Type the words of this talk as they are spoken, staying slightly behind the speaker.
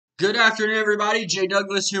Good afternoon, everybody. Jay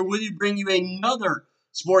Douglas here with you, bring you another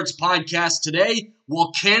sports podcast today.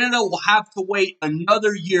 Well, Canada will have to wait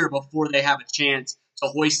another year before they have a chance to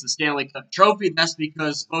hoist the Stanley Cup trophy. That's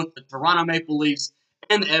because both the Toronto Maple Leafs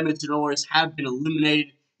and the Edmonton Oilers have been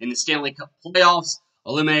eliminated in the Stanley Cup playoffs,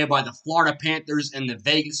 eliminated by the Florida Panthers and the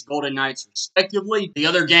Vegas Golden Knights, respectively. The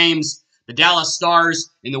other games, the Dallas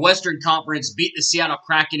Stars in the Western Conference beat the Seattle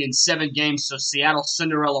Kraken in 7 games, so Seattle's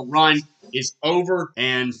Cinderella run is over.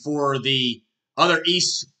 And for the other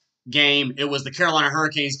East game, it was the Carolina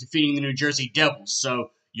Hurricanes defeating the New Jersey Devils.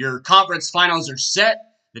 So your conference finals are set.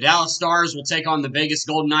 The Dallas Stars will take on the Vegas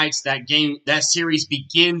Golden Knights. That series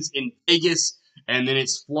begins in Vegas, and then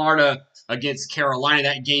it's Florida against Carolina.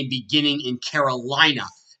 That game beginning in Carolina.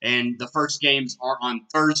 And the first games are on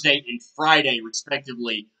Thursday and Friday,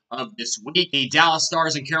 respectively, of this week. The Dallas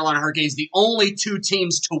Stars and Carolina Hurricanes, the only two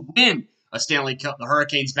teams to win a Stanley Cup. The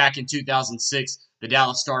Hurricanes back in 2006, the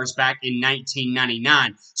Dallas Stars back in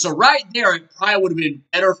 1999. So right there, it probably would have been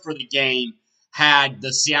better for the game had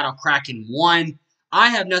the Seattle Kraken won.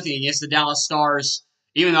 I have nothing against the Dallas Stars.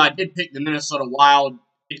 Even though I did pick the Minnesota Wild,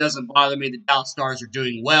 it doesn't bother me. The Dallas Stars are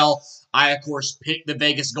doing well. I, of course, picked the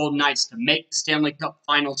Vegas Golden Knights to make the Stanley Cup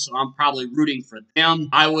final, so I'm probably rooting for them.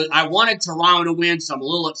 I wanted Toronto to win, so I'm a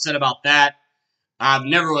little upset about that. I've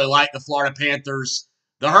never really liked the Florida Panthers.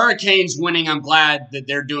 The Hurricanes winning, I'm glad that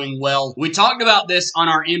they're doing well. We talked about this on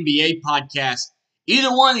our NBA podcast.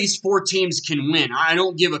 Either one of these 4 teams can win. I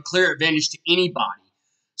don't give a clear advantage to anybody.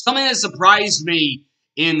 Something that surprised me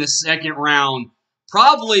in the second round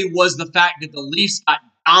probably was the fact that the Leafs got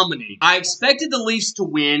dominated. I expected the Leafs to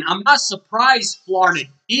win. I'm not surprised Florida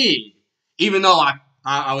did, even though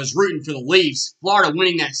I was rooting for the Leafs. Florida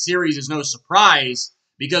winning that series is no surprise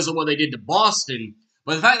because of what they did to Boston.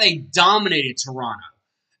 But the fact they dominated Toronto,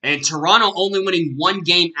 and Toronto only winning 1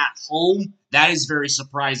 game at home, that is very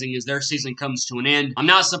surprising as their season comes to an end. I'm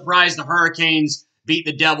not surprised the Hurricanes beat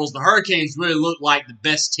the Devils. The Hurricanes really look like the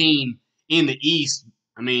best team in the East.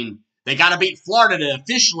 I mean, they got to beat Florida to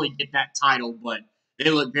officially get that title, but they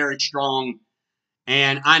look very strong.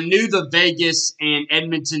 And I knew the Vegas and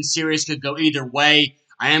Edmonton series could go either way.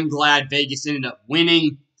 I am glad Vegas ended up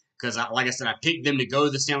winning because, like I said, I picked them to go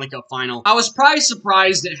to the Stanley Cup final. I was probably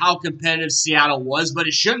surprised at how competitive Seattle was, but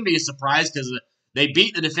it shouldn't be a surprise because they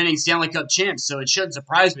beat the defending Stanley Cup champs, so it shouldn't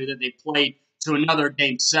surprise me that they played to another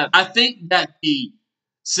Game 7. I think that the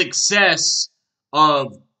success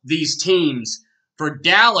of these teams, for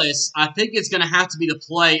Dallas, I think it's going to have to be the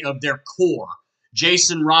play of their core.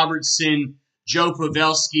 Jason Robertson, Joe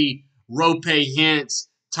Pavelski, Rope Hintz,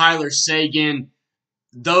 Tyler Seguin.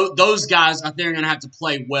 Those guys, I think, are going to have to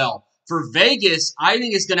play well. For Vegas, I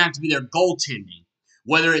think it's going to have to be their goaltending,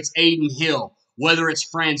 whether it's Aiden Hill, whether it's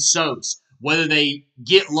Francouz, whether they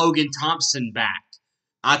get Logan Thompson back.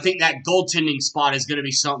 I think that goaltending spot is going to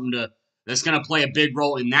be something that's going to play a big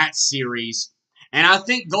role in that series. And I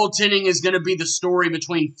think goaltending is going to be the story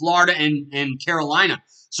between Florida and Carolina.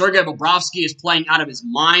 Sergei Bobrovsky is playing out of his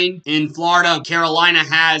mind in Florida. Carolina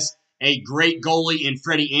has a great goalie in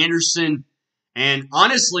Freddie Anderson. And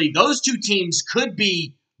honestly, those two teams could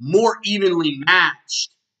be more evenly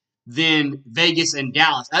matched than Vegas and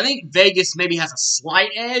Dallas. I think Vegas maybe has a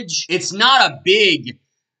slight edge. It's not a big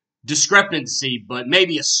discrepancy, but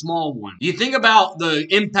maybe a small one. You think about the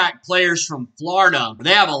impact players from Florida,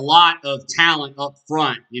 they have a lot of talent up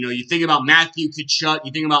front. You think about Matthew Tkachuk,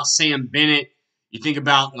 you think about Sam Bennett, you think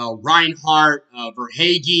about Reinhart,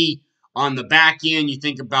 Verhaeghe on the back end, you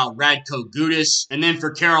think about Radko Gudas, and then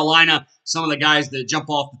for Carolina, some of the guys that jump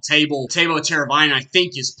off the table, Teuvo Teravainen, I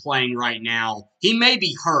think, is playing right now. He may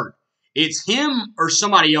be hurt. It's him or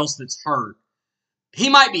somebody else that's hurt. He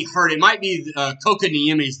might be hurt. It might be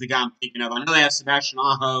Kotkaniemi is the guy I'm thinking of. I know they have Sebastian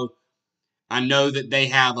Aho. I know that they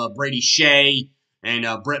have Brady Shea and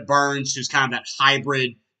Brett Burns, who's kind of that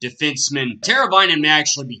hybrid defenseman. Teravainen may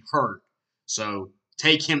actually be hurt, so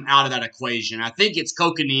take him out of that equation. I think it's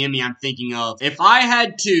Kotkaniemi I'm thinking of. If I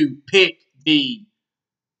had to pick the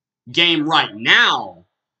game right now,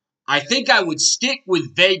 I think I would stick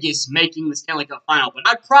with Vegas making the Stanley Cup final, but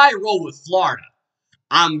I'd probably roll with Florida.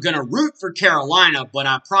 I'm going to root for Carolina, but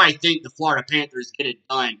I probably think the Florida Panthers get it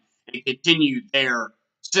done and continue their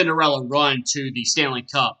Cinderella run to the Stanley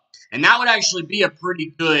Cup. And that would actually be a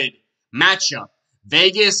pretty good matchup.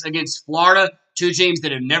 Vegas against Florida, two teams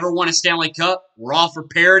that have never won a Stanley Cup. We're all for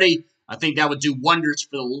parity. I think that would do wonders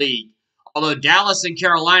for the league. Although Dallas and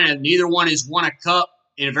Carolina, neither one has won a cup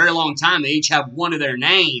in a very long time. They each have one of their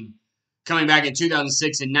name, coming back in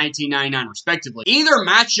 2006 and 1999, respectively. Either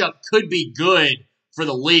matchup could be good for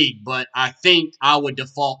the league, but I think I would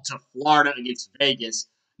default to Florida against Vegas.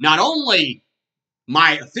 Not only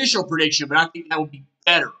my official prediction, but I think that would be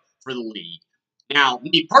better for the league. Now,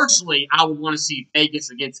 me personally, I would want to see Vegas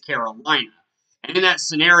against Carolina. And in that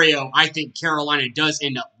scenario, I think Carolina does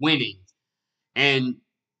end up winning. And,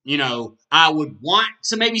 I would want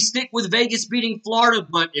to maybe stick with Vegas beating Florida,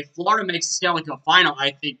 but if Florida makes the Stanley Cup final,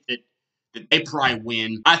 I think that they probably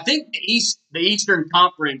win. I think the Eastern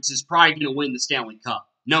Conference is probably going to win the Stanley Cup.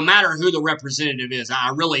 No matter who the representative is,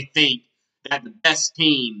 I really think that the best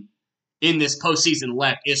team in this postseason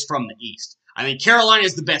left is from the East. I think Carolina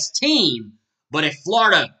is the best team, but if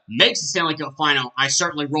Florida makes the Stanley Cup final, I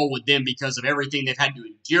certainly roll with them because of everything they've had to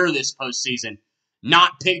endure this postseason.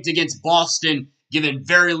 Not picked against Boston, given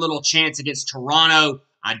very little chance against Toronto.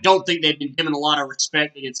 I don't think they've been given a lot of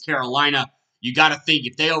respect against Carolina. You got to think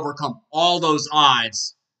if they overcome all those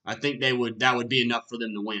odds, I think that would be enough for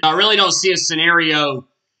them to win. I really don't see a scenario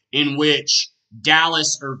in which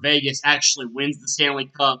Dallas or Vegas actually wins the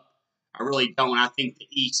Stanley Cup. I really don't. I think the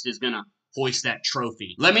East is going to hoist that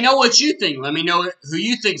trophy. Let me know what you think. Let me know who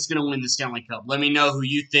you think is going to win the Stanley Cup. Let me know who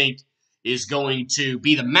you think is going to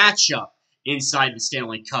be the matchup inside the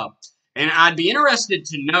Stanley Cup. And I'd be interested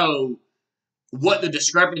to know what the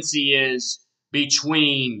discrepancy is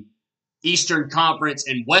between Eastern Conference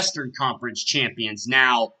and Western Conference champions.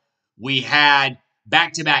 Now, we had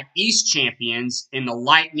back-to-back East champions in the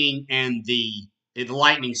Lightning and the and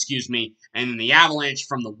then the Avalanche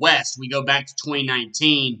from the West. We go back to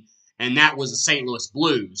 2019, and that was the St. Louis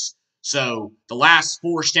Blues. So the last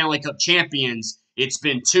 4 Stanley Cup champions, it's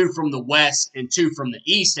been 2 from the West and 2 from the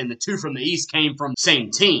East, and the 2 from the East came from the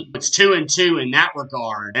same team. It's 2-2 in that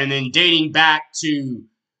regard. And then going back to,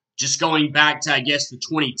 I guess, the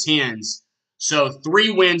 2010s. So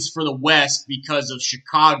 3 wins for the West because of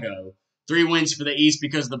Chicago, 3 wins for the East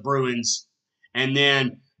because of the Bruins, and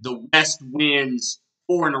then the West wins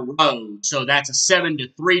 4 in a row. So that's a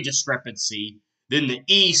 7-3 discrepancy. Then the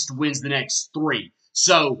East wins the next 3.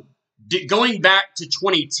 So going back to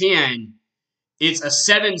 2010, it's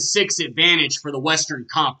a 7-6 advantage for the Western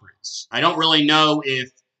Conference. I don't really know if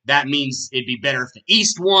that means it'd be better if the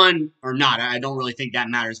East won or not. I don't really think that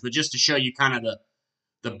matters, but just to show you kind of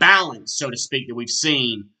the balance, so to speak, that we've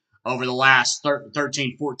seen over the last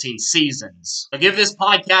 13, 14 seasons. So give this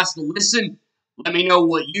podcast a listen. Let me know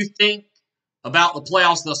what you think about the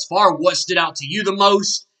playoffs thus far. What stood out to you the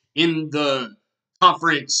most in the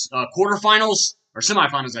conference quarterfinals, or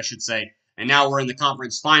semifinals, I should say. And now we're in the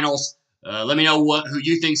conference finals. Let me know who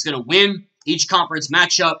you think is going to win each conference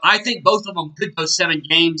matchup. I think both of them could go 7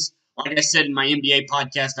 games. Like I said in my NBA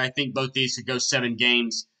podcast, I think both these could go 7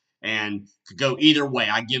 games and could go either way.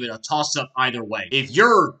 I give it a toss-up either way. If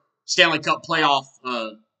your Stanley Cup playoff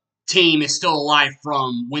team is still alive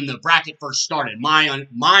from when the bracket first started, mine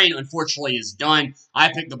unfortunately is done.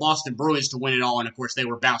 I picked the Boston Bruins to win it all, and of course they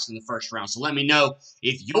were bounced in the first round. So let me know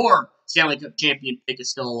if your Stanley Cup champion pick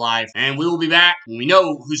is still alive. And we will be back when we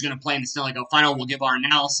know who's going to play in the Stanley Cup final. We'll give our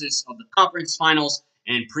analysis of the conference finals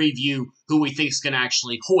and preview who we think is going to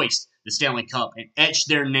actually hoist the Stanley Cup and etch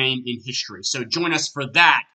their name in history. So join us for that